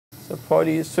Så prøv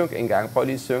lige at synke en gang. Prøv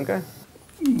lige at synke.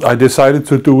 I decided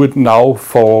to do it now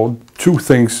for two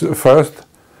things. First,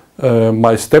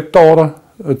 my stepdaughter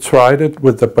tried it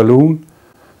with the balloon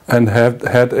and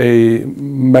had a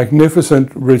magnificent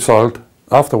result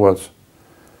afterwards.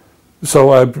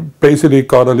 So I basically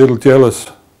got a little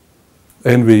jealous,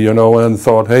 envy, you know, and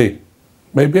thought, hey,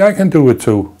 maybe I can do it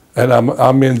too. And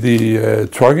I'm in the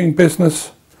trucking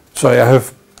business, so I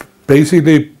have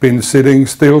basically been sitting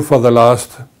still for the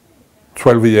last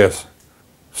 12 years.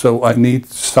 So I need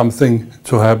something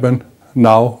to happen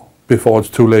now before it's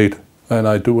too late. And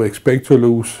I do expect to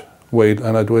lose weight,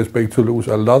 and I do expect to lose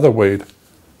a lot of weight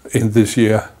in this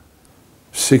year,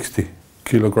 60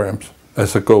 kilograms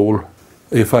as a goal.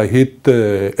 If I hit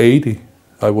 80,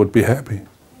 I would be happy.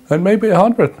 And maybe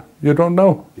 100, you don't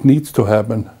know. It needs to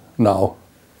happen now,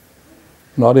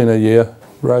 not in a year,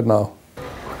 right now.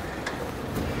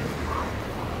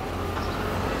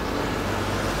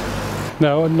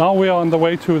 Now we are on the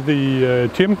way to the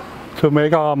gym to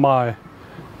make my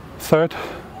third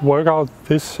workout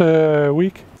this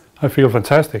week. I feel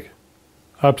fantastic,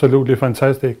 absolutely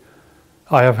fantastic.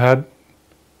 I have had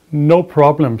no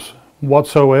problems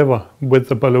whatsoever with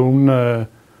the balloon.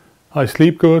 I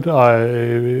sleep good,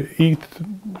 I eat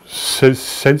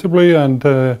sensibly, and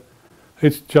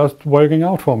it's just working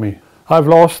out for me. I've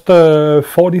lost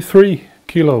 43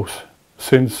 kilos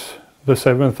since the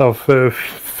 7th of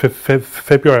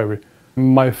February.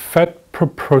 My fat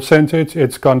percentage,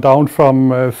 it's gone down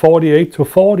from 48 to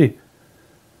 40,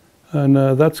 and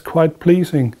that's quite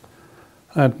pleasing.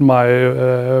 And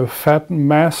my fat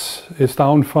mass is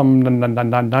down from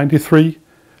 93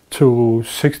 to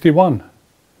 61.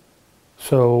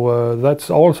 So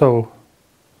that's also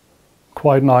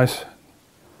quite nice.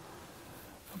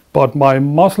 But my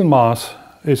muscle mass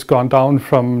is gone down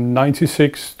from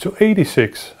 96 to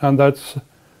 86, and that's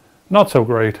not so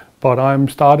great. But I'm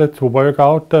started to work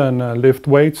out and lift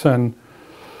weights and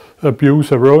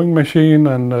abuse a rowing machine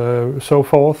and so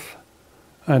forth.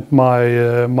 And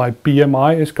my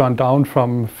BMI is gone down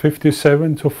from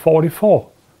 57 to 44.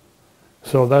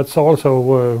 So that's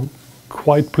also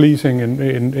quite pleasing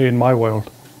in my world.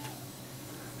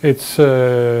 It's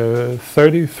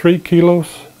 33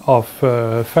 kilos of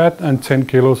fat and 10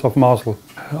 kilos of muscle.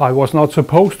 I was not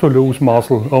supposed to lose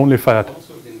muscle, only fat,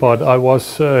 but I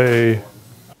was a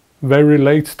very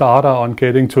late starter on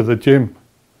getting to the gym.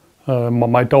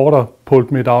 My daughter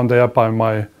pulled me down there by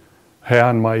my hair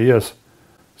and my ears,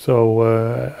 so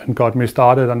and got me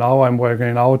started, and now I'm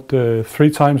working out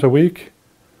 3 times a week,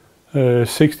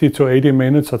 60 to 80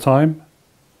 minutes a time,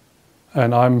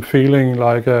 and I'm feeling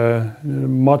like a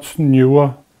much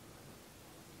newer,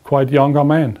 quite younger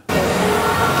man.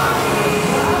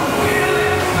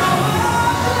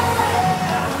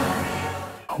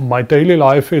 My daily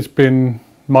life has been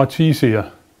much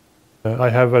easier. I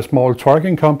have a small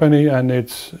trucking company, and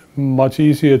it's much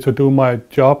easier to do my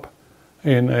job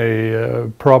in a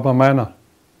proper manner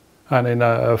and in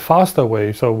a faster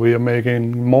way, so we are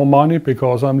making more money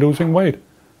because I'm losing weight.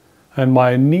 And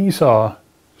my knees are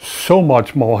so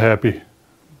much more happy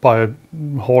by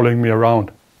hauling me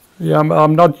around. Yeah,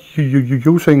 I'm not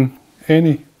using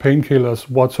any painkillers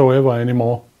whatsoever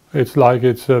anymore. It's like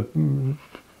it's a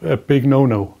big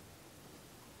no-no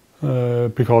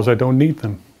because I don't need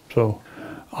them. So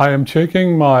I am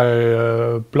checking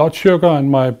my blood sugar and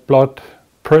my blood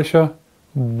pressure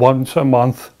once a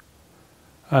month,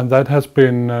 and that has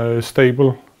been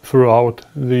stable throughout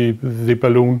the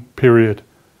balloon period.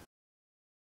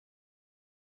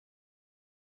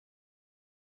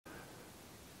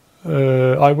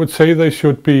 I would say they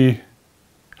should be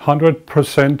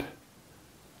 100%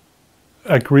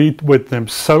 agreed with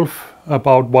themselves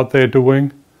about what they're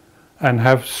doing, and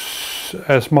have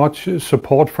as much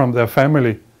support from their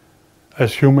family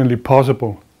as humanly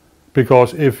possible.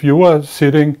 Because if you are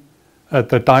sitting at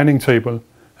the dining table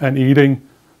and eating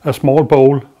a small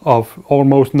bowl of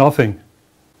almost nothing,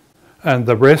 and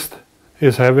the rest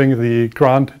is having the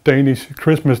grand Danish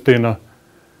Christmas dinner,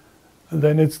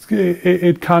 then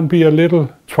it can be a little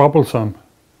troublesome.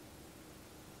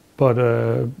 But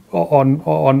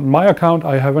on my account,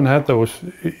 I haven't had those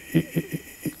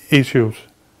issues.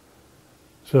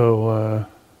 So,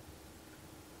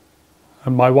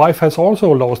 and my wife has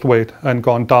also lost weight and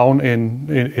gone down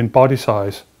in body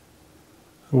size.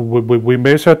 We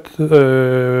measured,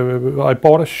 I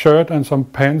bought a shirt and some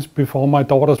pants before my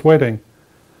daughter's wedding,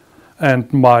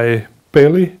 and my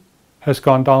belly has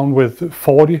gone down with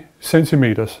 40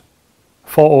 centimeters,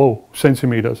 40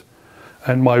 centimeters,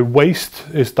 and my waist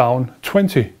is down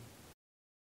 20.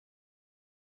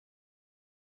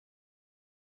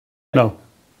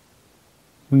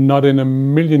 not in a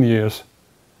million years.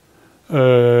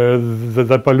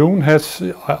 The balloon has,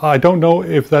 I don't know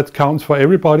if that counts for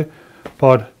everybody,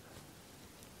 but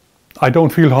I don't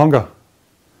feel hunger.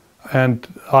 And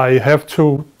I have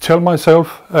to tell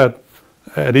myself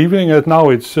at evening, at now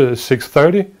it's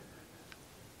 6:30,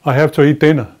 I have to eat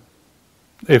dinner.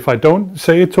 If I don't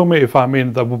say it to me, if I'm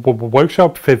in the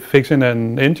workshop fixing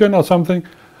an engine or something,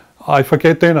 I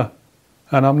forget dinner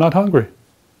and I'm not hungry.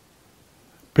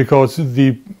 Because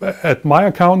at my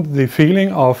account, the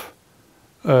feeling of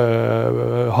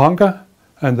hunger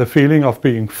and the feeling of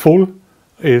being full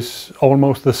is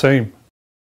almost the same.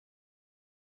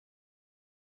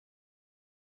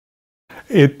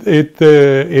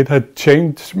 It had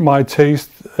changed my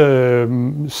taste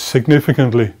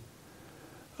significantly.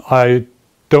 I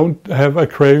don't have a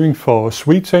craving for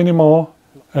sweets anymore,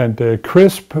 and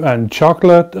crisp and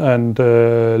chocolate and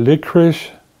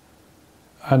licorice,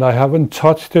 and I haven't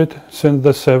touched it since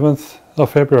the 7th of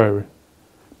February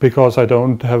because I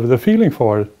don't have the feeling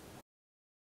for it.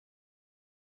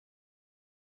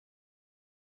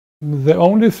 The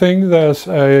only thing there's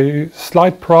a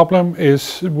slight problem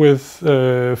is with,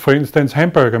 for instance,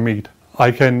 hamburger meat.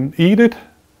 I can eat it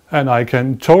and I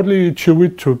can totally chew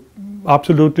it to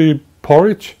absolutely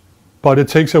porridge, but it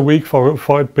takes a week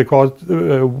for it because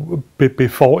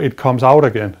before it comes out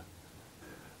again.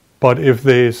 But if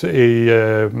there's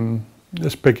a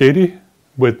spaghetti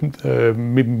with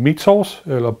meat sauce,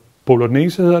 eller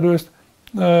bolognese hedder det vist,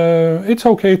 it's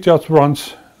okay, it just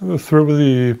runs through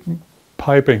the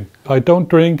piping. I don't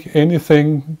drink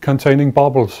anything containing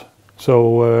bubbles.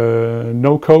 So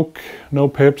no Coke, no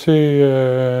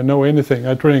Pepsi, no anything.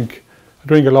 I drink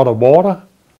a lot of water.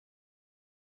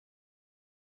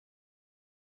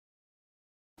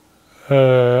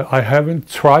 I haven't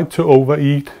tried to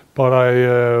overeat, but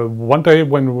I one day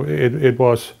when it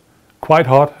was quite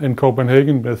hot in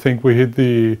Copenhagen, I think we hit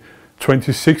the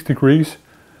 26 degrees,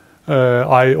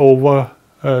 I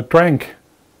drank,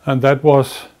 and that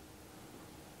was,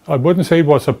 I wouldn't say it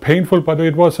was a painful, but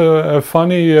it was a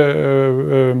funny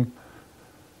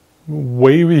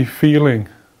wavy feeling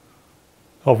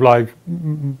of like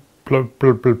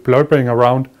blurping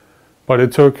around, but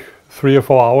it took 3 or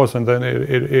 4 hours and then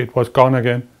it was gone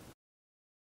again.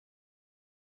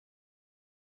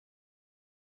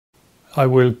 I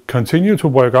will continue to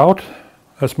work out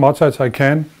as much as I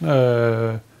can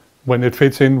when it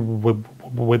fits in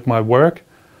with my work,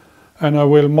 and I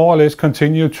will more or less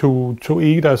continue to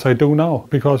eat as I do now,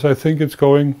 because I think it's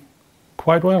going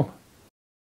quite well.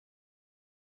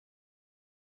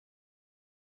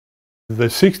 The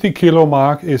 60 kilo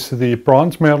mark is the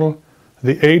bronze medal,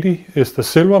 the 80 is the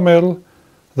silver medal,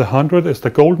 the 100 is the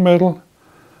gold medal,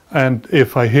 and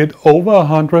if I hit over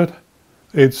 100,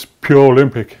 it's pure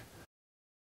Olympic.